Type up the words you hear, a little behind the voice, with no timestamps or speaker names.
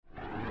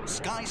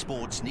Sky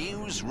Sports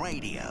News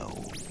Radio.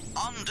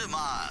 On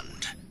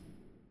demand.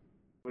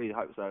 Really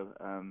hope so.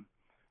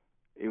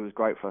 It was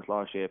great for us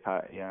last year,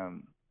 Pat.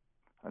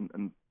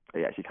 And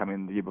he actually came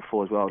in the year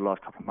before as well, the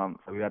last couple of months.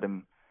 So we had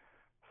him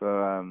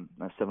for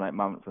 7-8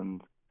 months,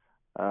 and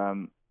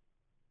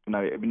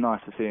it'd be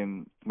nice to see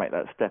him make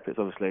that step. It's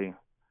obviously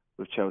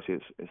with Chelsea,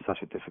 it's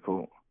such a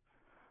difficult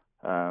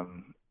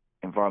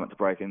environment to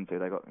break into.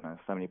 They've got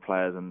so many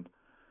players, and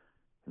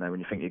when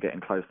you think you're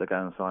getting close to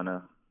going and sign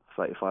a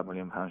 £35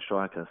 million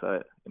striker, so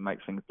it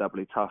makes things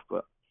doubly tough.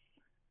 But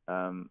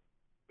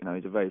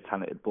he's a very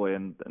talented boy,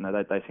 and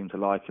they seem to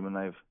like him, and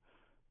they've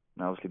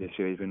obviously this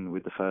year he's been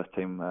with the first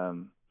team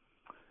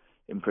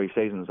in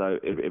pre-season, so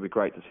it'd be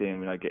great to see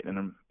him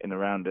getting in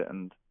around it.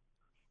 And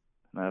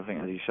I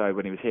think as he showed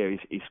when he was here,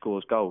 he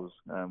scores goals.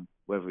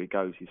 Wherever he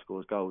goes, he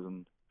scores goals,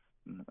 and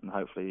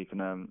hopefully he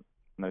can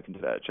can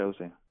do that at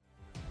Chelsea.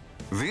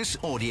 This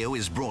audio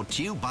is brought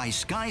to you by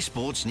Sky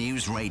Sports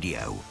News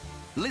Radio.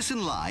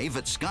 Listen live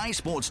at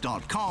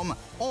skysports.com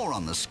or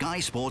on the Sky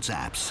Sports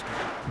apps.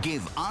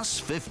 Give us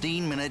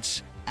 15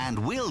 minutes and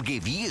we'll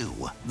give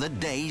you the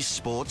day's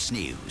sports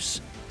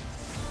news.